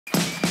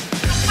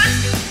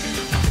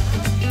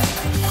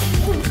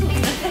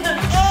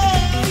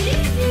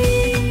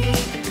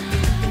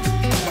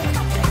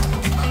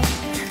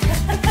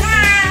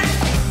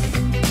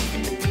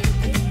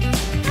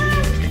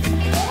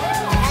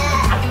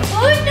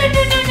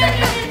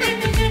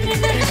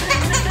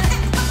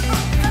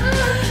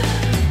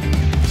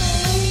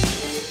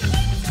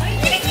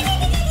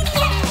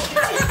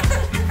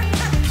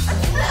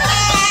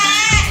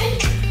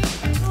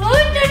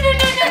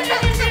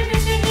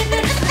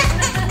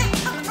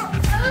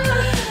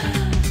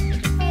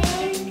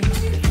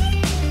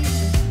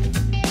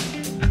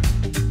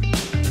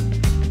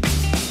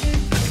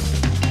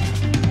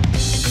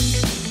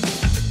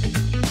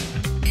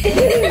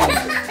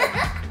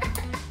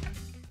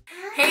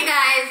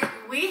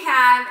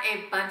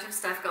a bunch of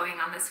stuff going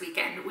on this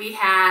weekend. We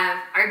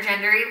have our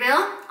gender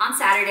reveal on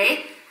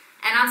Saturday,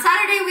 and on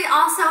Saturday we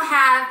also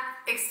have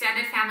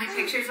extended family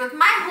pictures with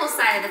my whole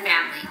side of the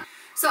family.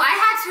 So I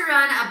had to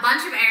run a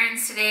bunch of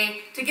errands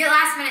today to get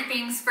last minute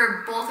things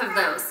for both of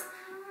those.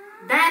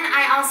 Then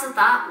I also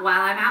thought,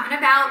 while I'm out and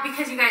about,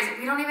 because you guys,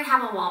 we don't even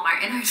have a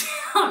Walmart in our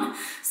town.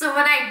 So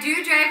when I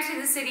do drive to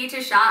the city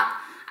to shop,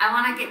 I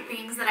want to get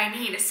things that I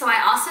need. So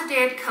I also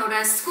did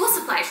Coda's school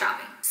supply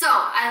shopping. So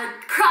I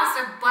crossed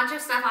a bunch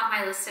of stuff off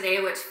my list today,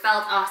 which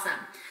felt awesome.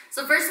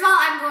 So first of all,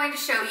 I'm going to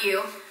show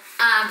you,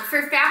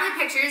 for family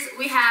pictures,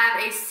 we have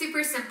a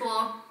super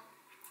simple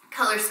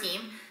color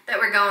scheme that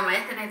we're going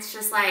with, and it's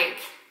just like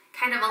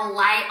kind of a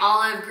light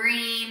olive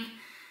green,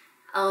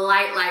 a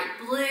light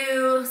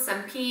blue,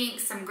 some pink,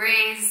 some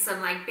grays, some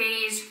like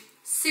beige,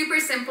 super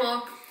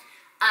simple.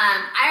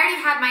 I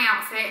already had my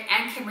outfit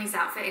and Kinley's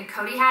outfit, and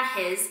Cody had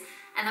his,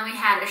 and then we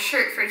had a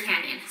shirt for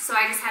Canyon. So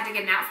I just had to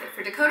get an outfit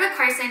for Dakota,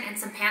 Carson, and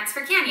some pants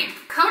for Canyon.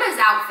 Coda's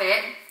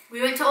outfit,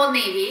 we went to Old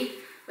Navy.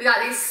 We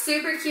got these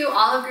super cute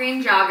olive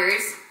green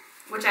joggers,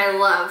 which I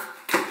love.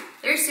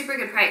 They're super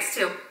good price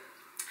too.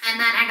 And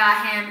then I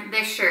got him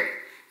this shirt.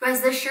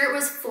 Guys, this shirt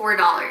was $4.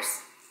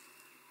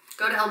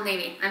 Go to Old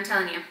Navy, I'm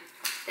telling you.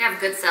 They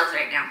have good sales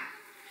right now.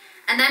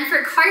 And then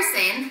for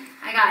Carson,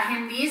 I got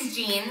him these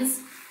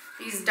jeans,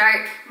 these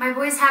dark, my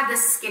boys have the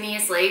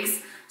skinniest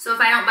legs, so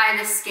if I don't buy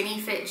the skinny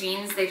fit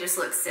jeans, they just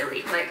look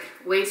silly, like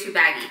way too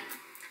baggy.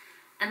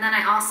 And then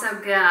I also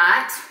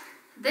got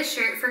this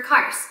shirt for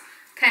Cars,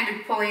 kind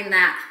of pulling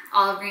that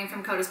olive green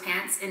from Coda's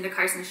pants into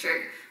Carson's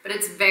shirt, but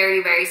it's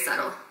very, very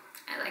subtle.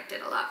 I liked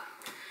it a lot.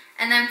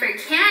 And then for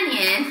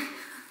Canyon,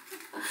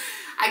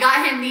 I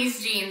got him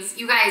these jeans.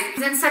 You guys,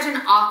 he's in such an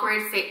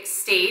awkward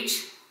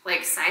stage,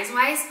 like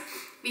size-wise,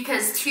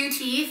 because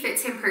 2T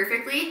fits him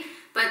perfectly,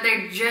 but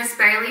they're just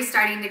barely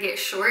starting to get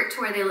short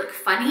to where they look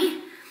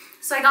funny.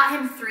 So I got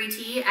him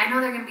 3T. I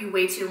know they're gonna be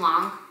way too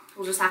long.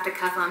 We'll just have to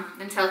cuff them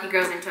until he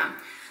grows into them.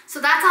 So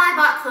that's all I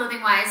bought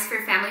clothing-wise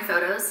for family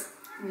photos.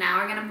 Now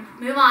we're gonna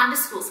move on to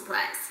school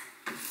supplies.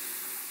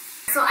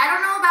 So I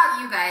don't know about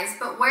you guys,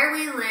 but where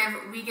we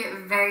live, we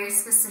get very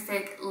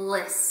specific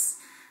lists.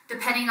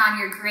 Depending on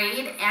your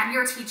grade and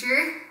your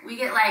teacher, we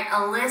get like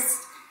a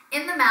list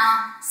in the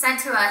mail sent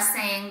to us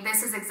saying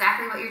this is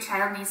exactly what your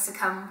child needs to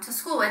come to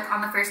school with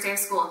on the first day of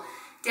school,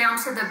 down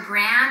to the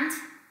brand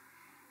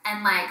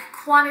and like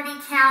quantity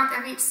count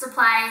of each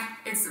supply.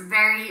 It's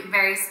very,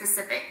 very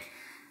specific,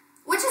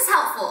 which is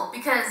helpful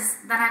because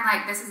then I'm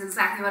like, this is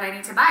exactly what I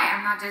need to buy.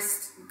 I'm not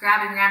just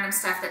grabbing random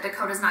stuff that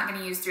Dakota's not going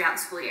to use throughout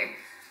the school year.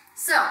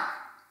 So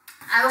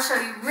I will show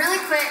you really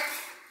quick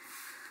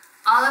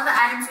all of the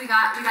items we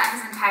got. We got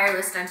his entire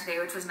list done today,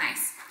 which was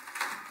nice.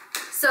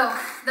 So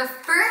the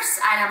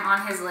first item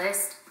on his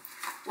list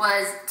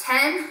was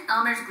 10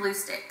 Elmer's glue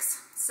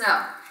sticks. So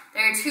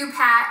they're a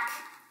 2-pack.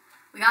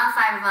 We got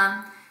 5 of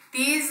them.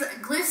 These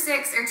glue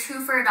sticks are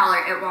 2 for $1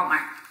 at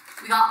Walmart.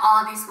 We got all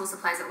of these school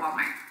supplies at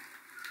Walmart.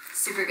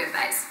 Super good,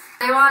 guys.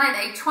 They wanted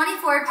a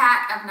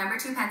 24-pack of number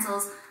 2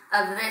 pencils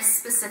of this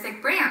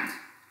specific brand.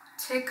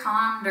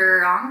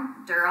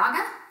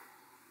 Ticonderoga?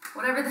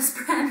 Whatever this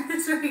brand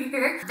is right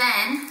here.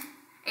 Then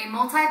a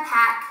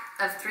multi-pack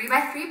of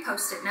 3x3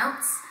 Post-it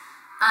notes.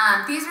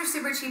 These are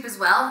super cheap as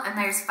well, and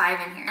there's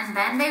 5 in here. And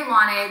then they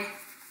wanted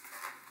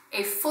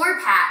a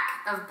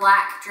 4-pack of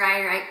black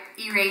dry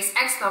erase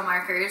expo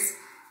markers.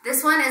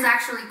 This one is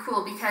actually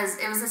cool because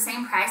it was the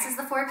same price as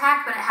the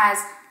 4-pack, but it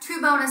has 2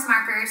 bonus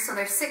markers, so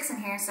there's 6 in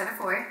here instead of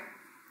 4.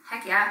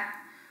 Heck yeah,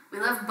 we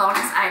love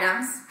bonus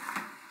items.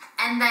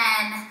 And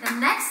then the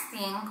next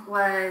thing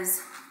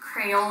was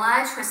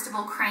Crayola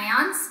twistable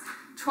crayons,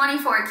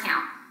 24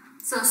 count.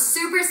 So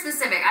super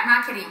specific, I'm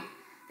not kidding.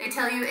 They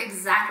tell you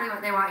exactly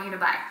what they want you to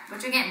buy,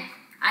 which again,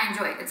 I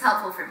enjoy, it's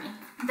helpful for me.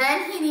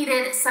 Then he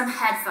needed some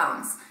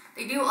headphones.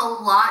 They do a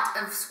lot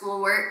of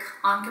schoolwork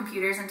on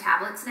computers and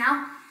tablets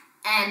now,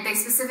 and they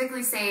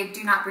specifically say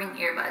do not bring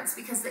earbuds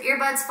because the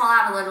earbuds fall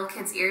out of little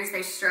kids' ears,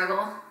 they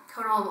struggle.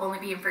 Coda will only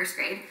be in 1st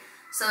grade.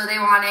 So they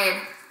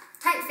wanted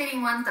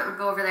tight-fitting ones that would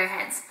go over their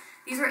heads.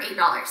 These were $8.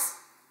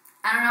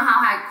 I don't know how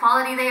high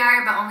quality they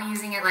are, but only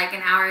using it like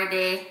an hour a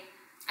day,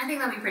 I think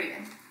they'll be pretty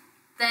good.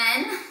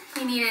 Then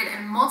he needed a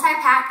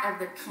multi-pack of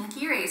the pink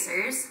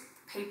erasers,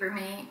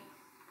 Papermate,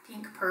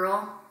 Pink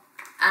Pearl,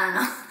 I don't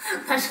know,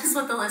 that's just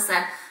what the list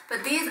said.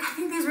 But these, I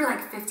think these were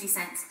like 50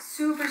 cents,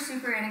 super,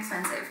 super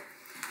inexpensive.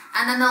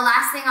 And then the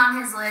last thing on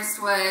his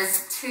list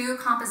was 2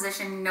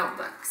 composition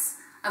notebooks.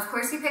 Of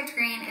course he picked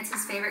green, it's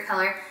his favorite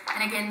color,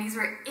 and again, these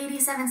were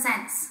 87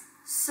 cents,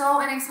 so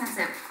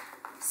inexpensive.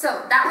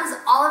 So that was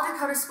all of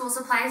Dakota's school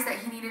supplies that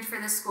he needed for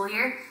this school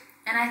year.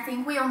 And I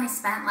think we only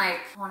spent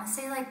like, I want to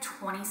say like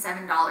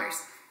 $27.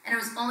 And it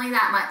was only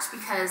that much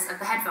because of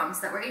the headphones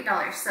that were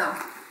 $8. So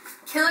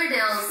killer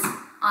deals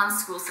on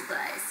school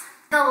supplies.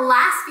 The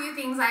last few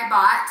things I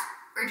bought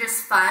were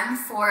just fun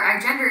for our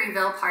gender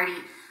reveal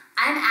party.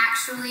 I'm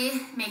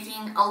actually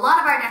making a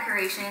lot of our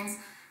decorations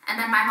And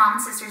then my mom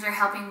and sisters are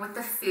helping with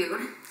the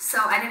food, so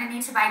I didn't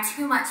need to buy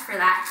too much for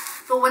that.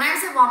 But when I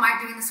was at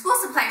Walmart doing the school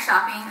supply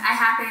shopping, I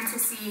happened to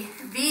see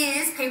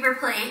these paper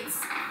plates,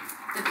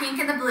 the pink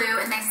and the blue,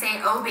 and they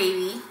say, "Oh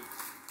baby."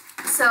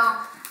 So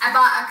I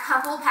bought a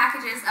couple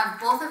packages of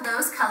both of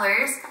those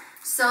colors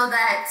so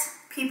that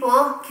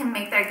people can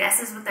make their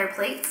guesses with their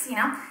plates, you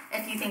know.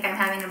 If you think I'm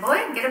having a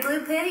boy, get a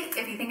blue plate.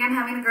 If you think I'm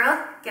having a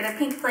girl, get a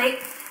pink plate.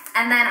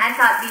 And then I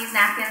thought these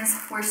napkins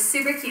were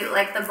super cute,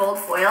 like the gold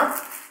foil,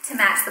 to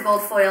match the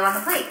gold foil on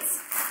the plates.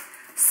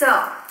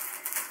 So,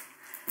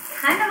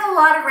 kind of a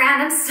lot of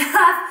random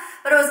stuff,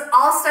 but it was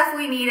all stuff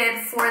we needed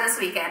for this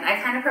weekend. I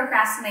kind of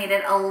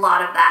procrastinated a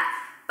lot of that,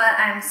 but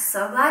I'm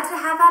so glad to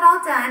have that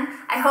all done.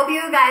 I hope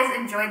you guys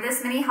enjoyed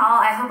this mini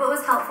haul. I hope it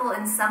was helpful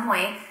in some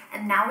way.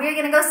 And now we're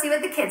gonna go see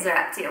what the kids are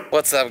up to.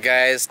 What's up,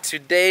 guys?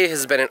 Today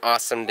has been an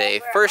awesome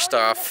day. First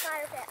off,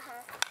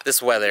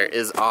 this weather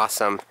is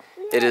awesome.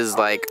 It is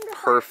like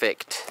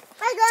perfect.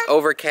 It's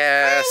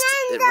overcast,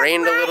 it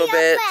rained a little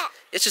bit.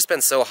 It's just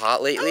been so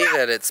hot lately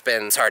that it's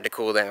hard to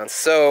cool down.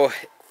 So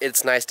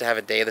it's nice to have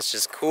a day that's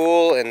just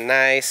cool and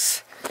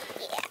nice.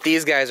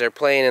 These guys are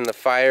playing in the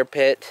fire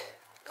pit,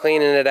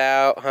 cleaning it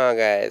out, huh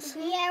guys?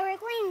 Yeah, we're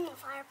cleaning the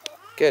fire pit.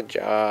 Good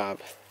job.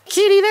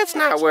 Kitty, that's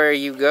not where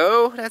you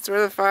go. That's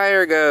where the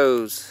fire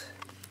goes.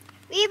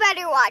 We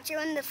better watch her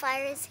when the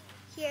fire is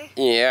here.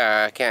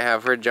 Yeah, I can't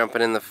have her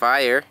jumping in the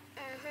fire.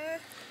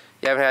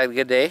 You haven't had a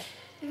good day?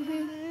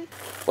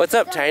 What's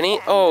up, Tiny?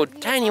 Oh,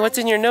 Tiny, what's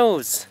in your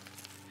nose?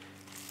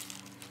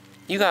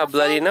 You got a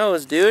bloody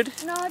nose, dude.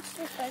 No, it's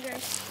just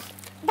fingers.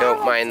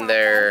 Don't mind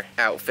their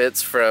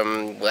outfits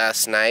from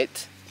last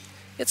night.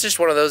 It's just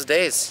one of those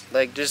days.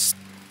 Like, just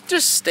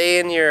stay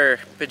in your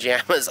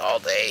pajamas all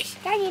day.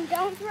 Daddy,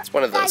 don't throw. It's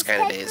one of those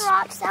kind of days. Take the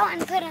rocks out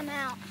and put them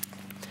out.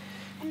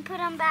 And put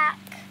them back.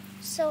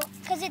 So,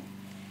 because it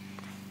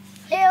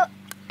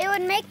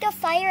would make the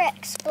fire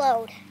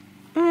explode.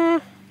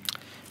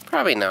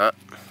 Probably not.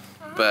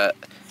 But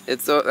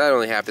that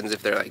only happens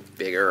if they're like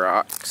bigger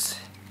rocks.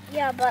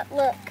 Yeah, but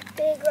look,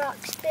 big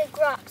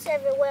rocks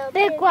everywhere.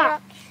 Big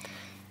rocks.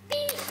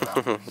 Big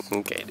rocks.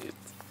 Okay, dude.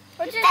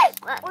 We're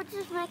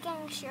just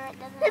making sure it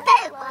doesn't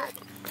explode.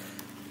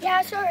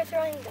 Yeah, so we're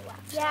throwing the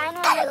rocks. Yeah, I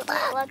know it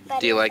doesn't look better.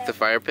 Do you like the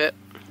fire pit?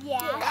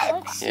 Yeah, it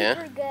looks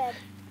super good.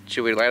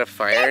 Should we light a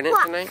fire in it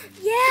tonight?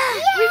 Yeah,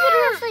 we could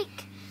roast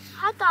like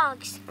hot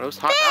dogs. Roast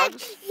hot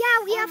dogs?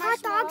 Yeah, we have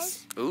hot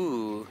dogs.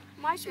 Ooh.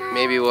 Marshmallow.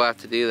 Maybe we'll have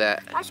to do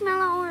that.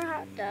 Marshmallow or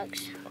hot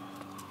dogs.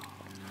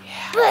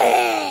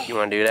 Yeah. You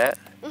want to do that?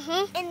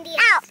 In the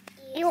out.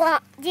 You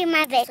want do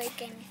my bit.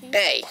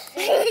 Hey.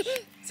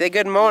 Say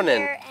good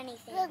morning.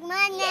 Good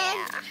morning.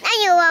 Now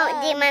you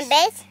won't do my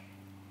bit.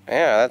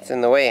 Yeah, that's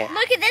in the way.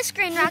 Look at this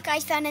green rock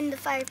I found in the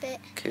fire pit.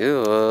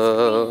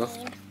 Cool.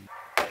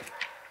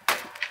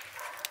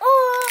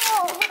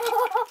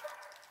 Oh!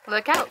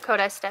 Look out,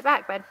 Coda. Step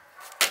back, bud.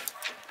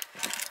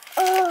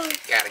 Oh.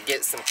 Gotta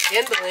get some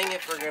kindling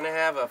if we're gonna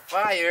have a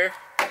fire.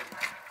 Yeah,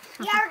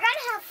 we're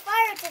gonna have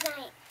fire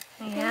tonight.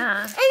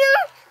 Yeah. And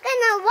I'm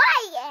gonna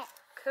light it.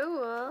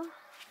 Cool.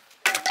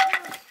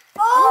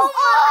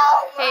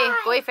 Oh! Hey,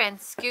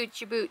 boyfriend, scoot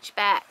your booch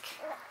back.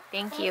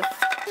 Thank you.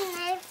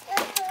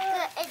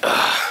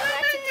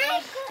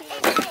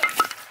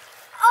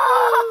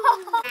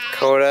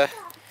 Coda,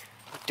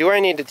 do I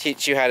need to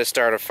teach you how to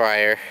start a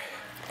fire?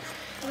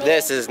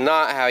 This is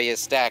not how you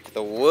stack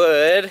the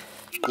wood.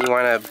 You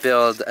want to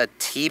build a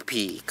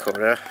teepee,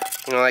 Coda.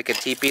 You know, like a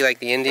teepee like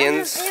the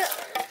Indians?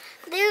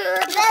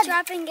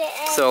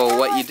 So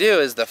what you do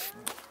is the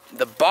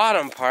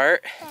bottom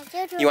part,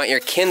 you want your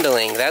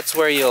kindling. That's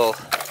where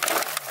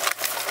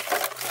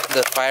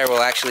the fire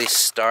will actually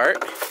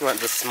start. You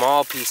want the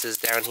small pieces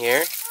down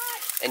here.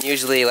 And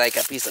usually like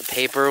a piece of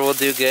paper will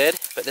do good,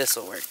 but this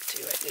will work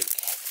too, I think.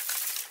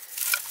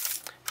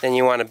 Then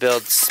you want to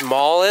build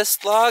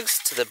smallest logs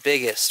to the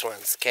biggest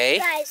ones, okay?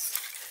 Guys.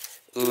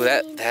 Ooh,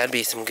 that'd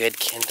be some good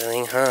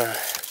kindling, huh?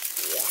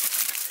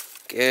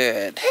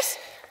 Good.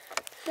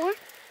 More?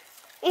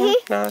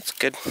 No, it's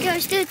good.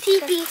 Goes to a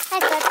teepee.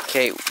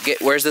 Okay,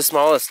 where's the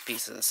smallest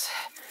pieces?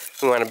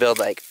 We want to build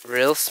like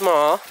real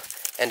small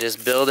and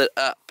just build it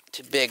up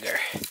to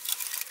bigger.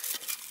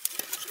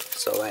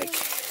 So like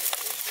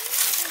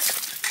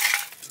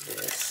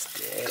this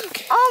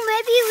stick. Oh,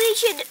 maybe we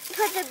should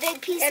put the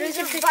big pieces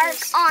of bark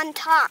on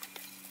top.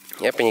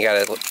 Yep, and you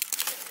gotta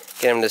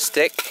get them to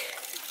stick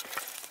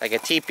like a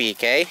teepee,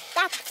 okay?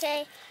 That's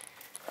okay.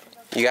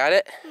 You got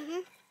it?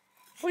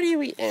 What are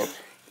you eating?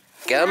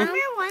 Gum? Remember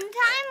one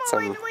time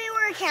when we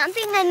were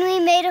camping and we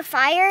made a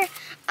fire?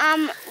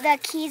 The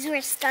keys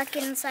were stuck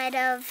inside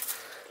of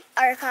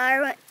our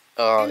car.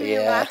 Oh, and we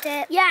yeah. locked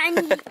it. Yeah, and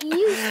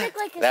you stick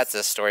like a... That's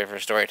a story for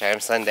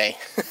Storytime Sunday.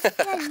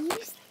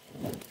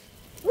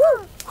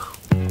 Woo!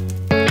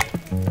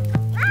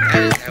 That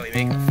is how we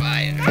make a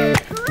fire.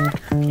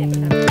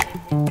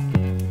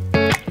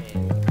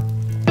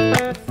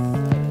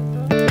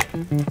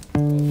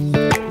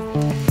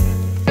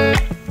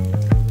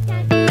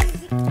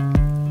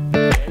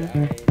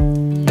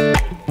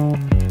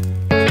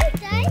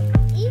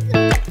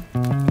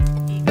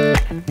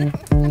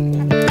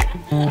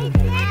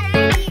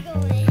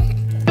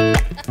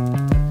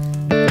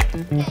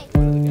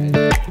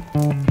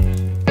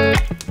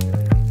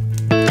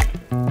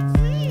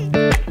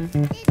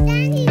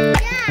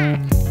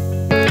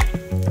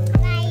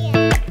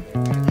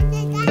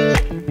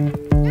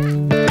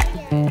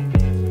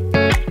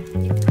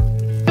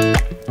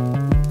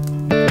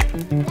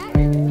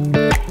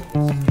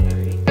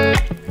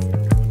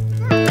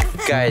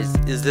 Guys,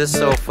 is this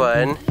so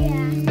fun?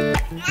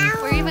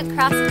 We're even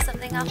crossing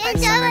something off our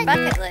summer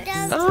bucket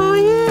list. Oh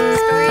yeah!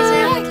 Stories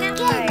around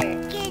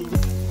the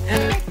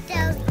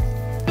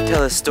campfire.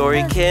 Tell a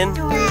story, Ken.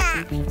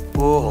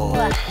 Whoa.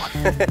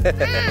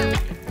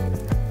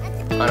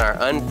 On our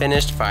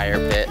unfinished fire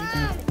pit.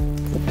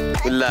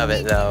 We love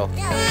it though.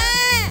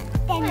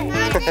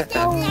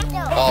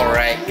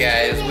 Alright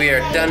guys, we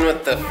are done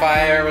with the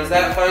fire. Was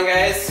that fun,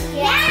 guys?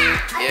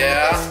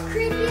 Yeah.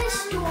 Creepiest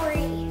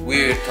story.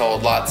 We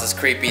told lots of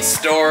creepy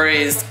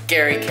stories,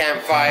 scary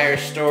campfire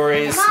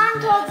stories. Mom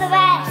told the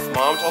best.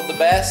 Mom told the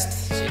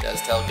best. She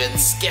does tell good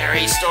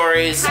scary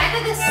stories. Kind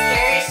of the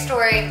scary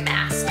story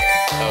master.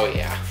 Oh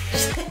yeah.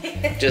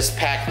 Just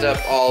packed up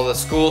all the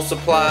school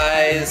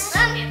supplies. It's a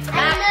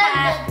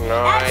backpack.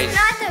 Nice.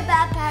 That's not the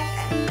backpack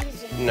I'm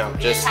using. No,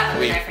 just have it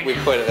we there for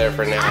now. put it there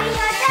for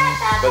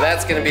now. But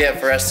that's gonna be it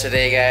for us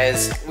today,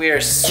 guys. We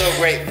are so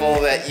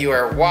grateful that you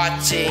are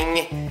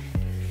watching.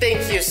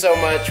 Thank you so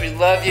much. We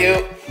love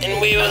you, and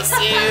we will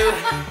see you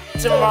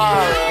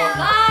tomorrow.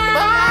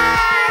 Bye.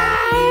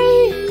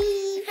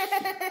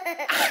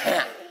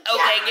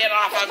 Okay, get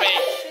off of me.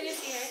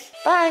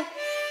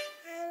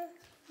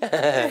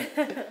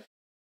 Bye.